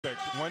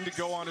when to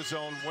go on his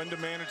own, when to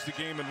manage the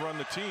game and run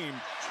the team,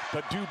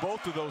 but do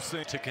both of those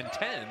things to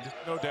contend,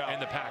 no doubt, in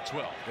the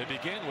Pac-12. They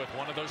begin with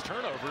one of those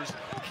turnovers,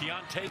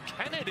 Keontae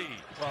Kennedy.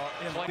 Well,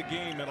 in the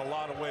game in a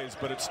lot of ways,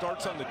 but it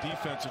starts on the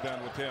defensive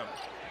end with him.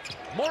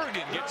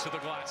 Morgan gets to the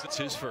glass. It's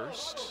his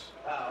first.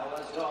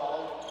 Let's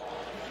go.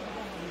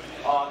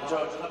 On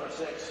George number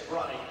 6,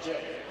 Bronny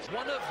James.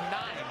 1 of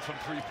 9 from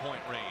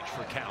three-point range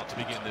for Cal to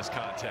begin this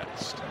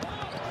contest.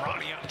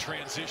 Bronny on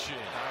transition,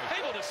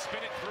 able to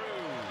spin it through.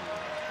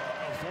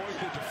 Avoid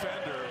the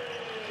defender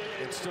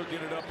and still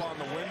get it up on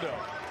the window.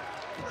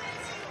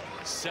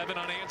 7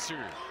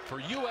 unanswered for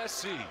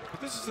USC.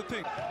 But this is the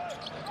thing.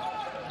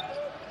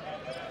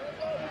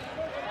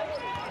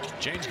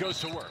 James goes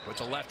to work with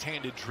the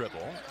left-handed dribble.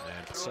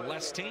 And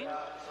Celestine,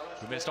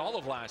 who missed all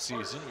of last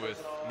season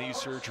with knee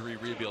surgery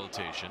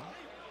rehabilitation.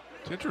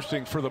 It's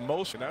interesting for the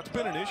most, and that's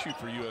been an issue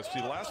for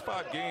USC. The last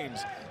 5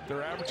 games,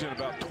 they're averaging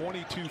about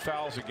 22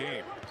 fouls a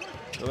game.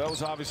 So that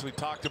was obviously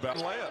talked about.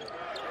 Layup.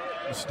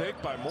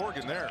 Mistake by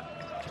Morgan there.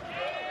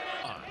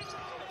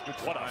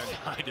 What a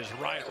find is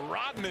right.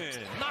 Rodman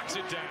knocks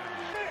it down.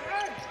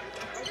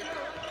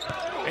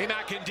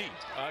 Amack in deep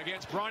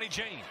against Bronny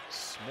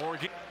James.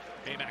 Morgan.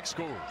 Amack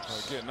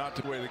scores. Again, not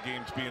the way the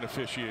game's being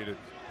officiated.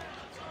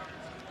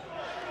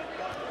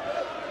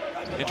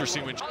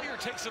 Interesting when Collier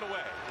takes it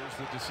away.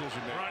 Here's the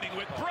decision maker. Running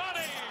with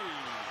Bronny.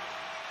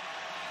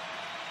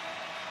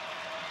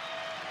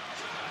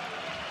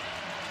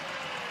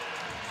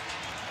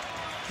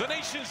 The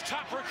nation's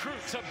top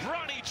recruit to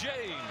Bronny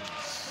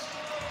James.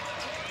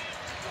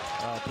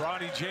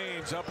 Bronny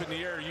James up in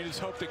the air. You just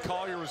hope that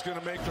Collier was going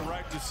to make the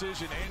right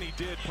decision, and he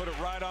did. Put it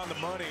right on the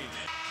money.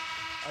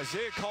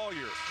 Isaiah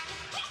Collier,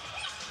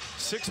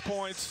 6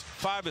 points,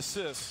 5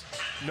 assists,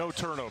 no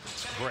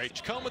turnovers.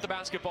 Great. Come with the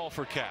basketball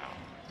for Cal.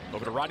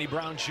 Over to Rodney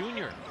Brown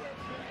Jr.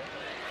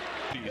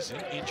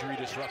 Season, injury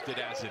disrupted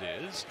as it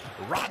is.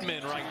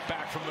 Rodman right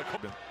back from the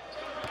corner.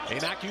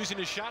 Amack using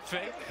his shot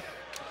fake.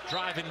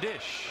 Drive and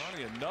dish.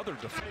 Bronny another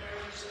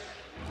defense.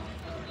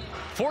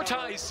 4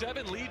 ties,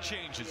 7 lead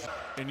changes.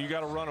 And you got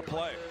to run a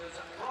play.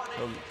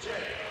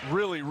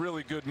 Really,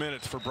 really good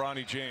minutes for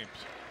Bronny James.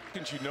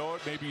 Didn't you know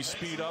it? Maybe you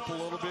speed up a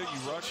little bit,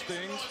 you rush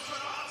things.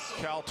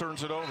 Cal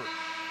turns it over.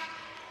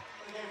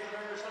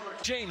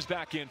 James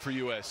back in for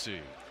USC.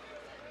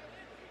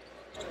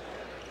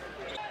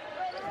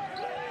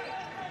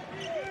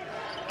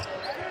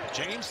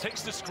 James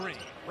takes the screen,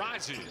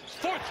 rises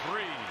for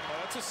 3.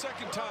 That's the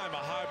second time a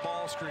high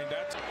ball screen.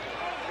 That's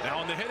now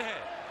on the hit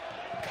ahead.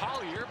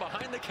 Collier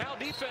behind the Cal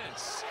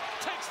defense.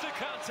 Takes the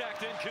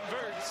contact and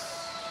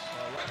converts.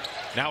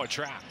 Now a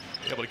trap.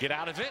 Able to get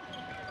out of it.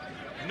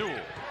 Newell.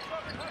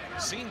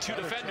 Seen 2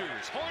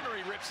 defenders.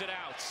 Hornery rips it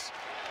out.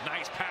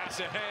 Nice pass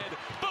ahead.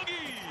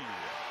 Boogie.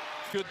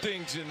 good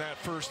things in that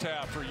first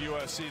half for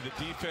USC. The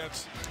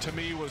defense, to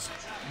me, was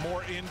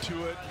more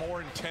into it,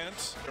 more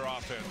intense. Their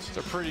offense. It's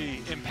a pretty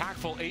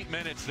impactful 8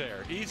 minutes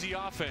there. Easy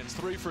offense,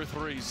 3 for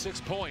 3,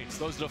 6 points.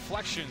 Those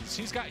deflections.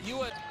 He's got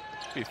USC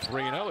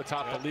 3-0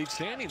 atop the league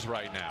standings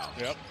right now.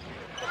 Yep.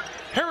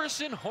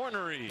 Harrison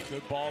Hornery.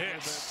 Good ball.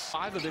 Hits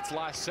 5 of its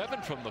last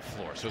 7 from the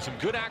floor. So some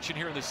good action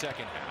here in the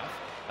second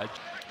half.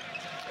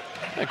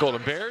 The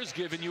Golden Bears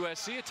giving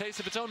USC a taste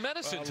of its own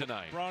medicine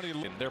tonight. Bronny,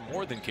 and they're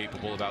more than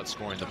capable of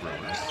outscoring the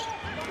Bruins.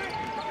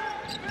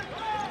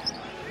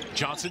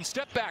 Johnson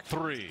step back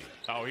 3.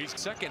 Oh, he's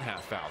second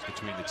half fouls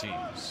between the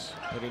teams.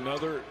 But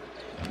another,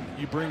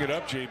 you bring it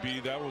up,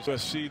 JB, that was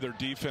USC, their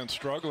defense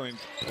struggling.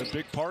 A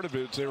big part of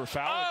it is they were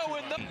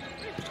fouling. Oh, and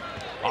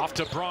off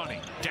to Bronny,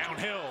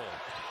 downhill.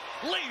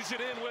 Lays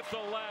it in with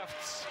the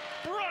left.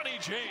 Bronny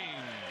James.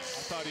 I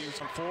thought he was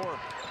on 4.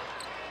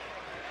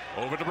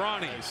 Over to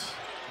Bronny. Nice.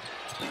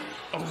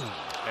 Oh,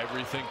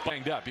 everything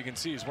banged up. You can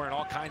see he's wearing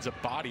all kinds of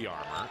body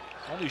armor.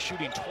 Only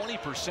shooting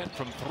 20%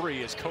 from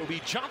 3 as Kobe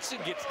Johnson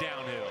gets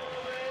downhill.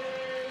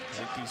 I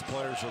think these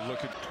players are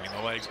looking. Between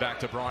the legs back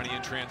to Bronny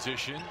in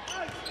transition.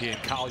 He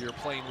and Collier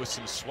playing with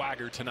some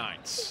swagger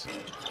tonight.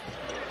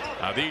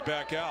 The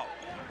back out.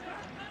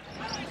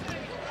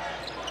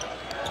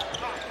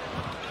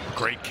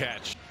 Great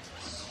catch.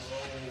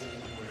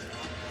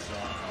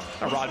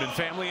 A Rodman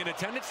family in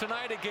attendance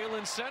tonight at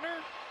Galen Center.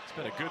 It's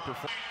been a good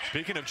performance.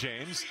 Speaking of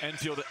James,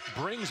 Enfield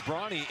brings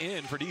Bronny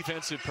in for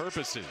defensive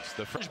purposes.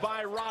 The first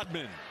by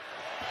Rodman.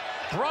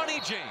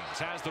 Bronny James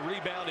has the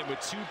rebound, and with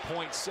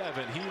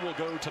 2.7, he will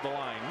go to the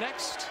line.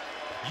 Next,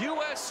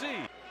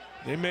 USC.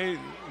 We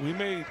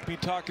may be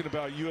talking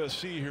about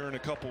USC here in a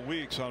couple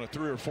weeks on a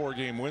 3 or 4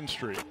 game win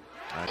streak.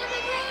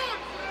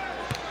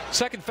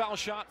 Second foul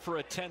shot for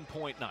a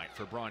 10-point night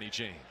for Bronny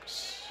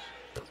James.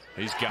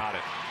 He's got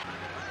it.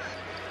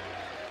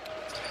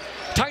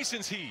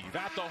 Tyson's heave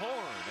at the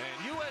horn,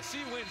 and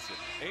USC wins it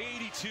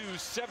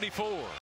 82-74.